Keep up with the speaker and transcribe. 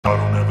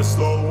never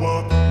slow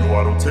up, no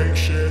I don't take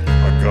shit.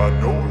 I got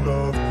no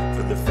love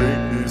for the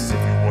fakeness.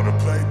 If you wanna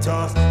play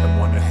tough and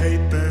wanna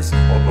hate this,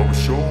 I'll always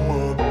show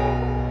up.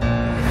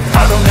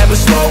 I don't ever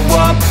slow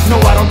up,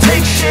 no I don't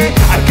take shit.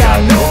 I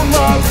got no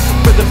love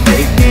for the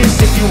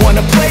fakeness. If you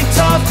wanna play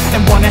tough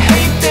and wanna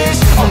hate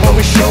this, I'll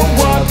always show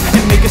up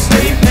and make a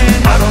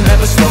statement. I don't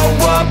ever slow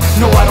up,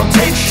 no I don't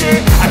take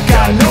shit. I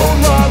got no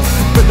love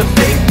for the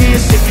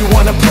fakeness. If you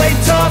wanna play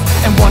tough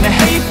and wanna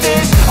hate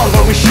this, I'll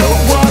always show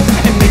up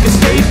and make a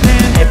statement.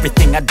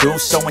 Everything I do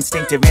so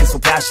instinctive and so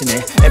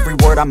passionate. Every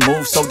word I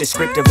move so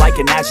descriptive like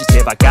an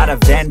adjective. I got a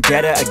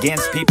vendetta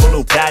against people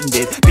who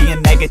patented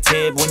being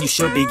negative when you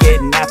should be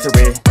getting after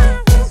it.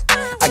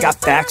 I got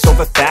facts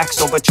over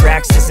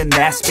tracks, this and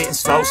that. Spitting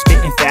slow,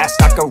 spitting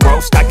fast. I could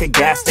roast, I could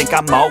gas. Think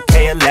I'm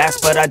okay at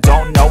last, but I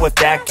don't know if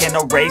that can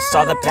erase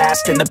all the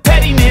past. And the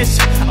pettiness,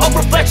 a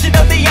reflection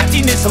of the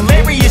emptiness.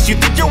 Hilarious, you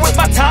think you're worth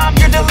my time,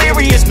 you're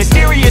delirious.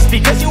 Mysterious,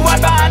 because you hide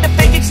behind a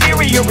fake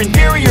exterior.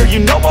 Inferior, you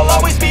know I'll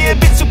always be a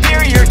bit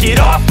superior. Get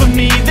off of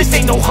me, this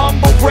ain't no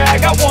humble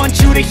brag. I want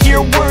you to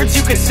hear words,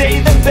 you can say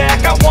them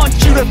back. I want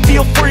you to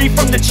feel free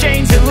from the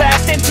chains at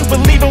last, and to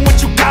believe in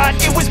what you got,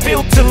 it was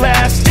built to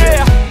last,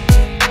 yeah.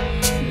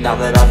 Now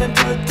that I've been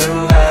put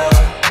through hell,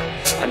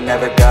 I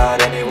never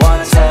got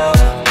anyone's help.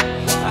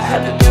 I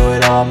had to do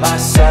it all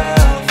myself.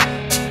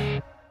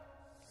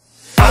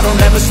 I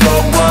don't ever slow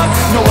up,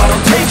 no I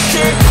don't take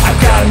shit. I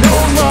got no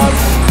love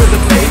for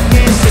the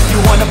fakeness. If you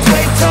wanna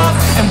play tough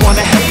and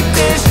wanna hate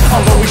this,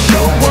 I'll always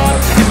show up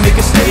and make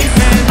a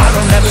statement. I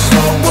don't ever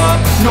slow up,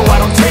 no I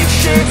don't take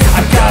shit.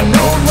 I got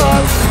no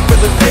love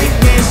for the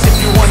fakeness. If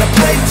you wanna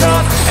play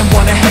tough and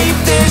wanna hate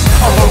this,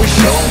 I'll always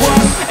show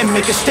up and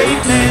make a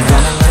statement.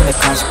 Gonna learn the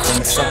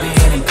consequence of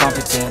being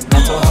incompetent.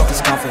 Mental health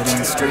is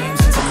confidence, dreams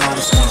into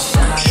modestness.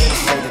 I'm not here to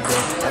say the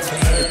day, that's for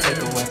you to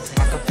take away.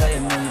 I could play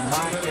a million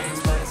mind games,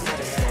 but it's not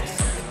a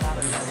sense.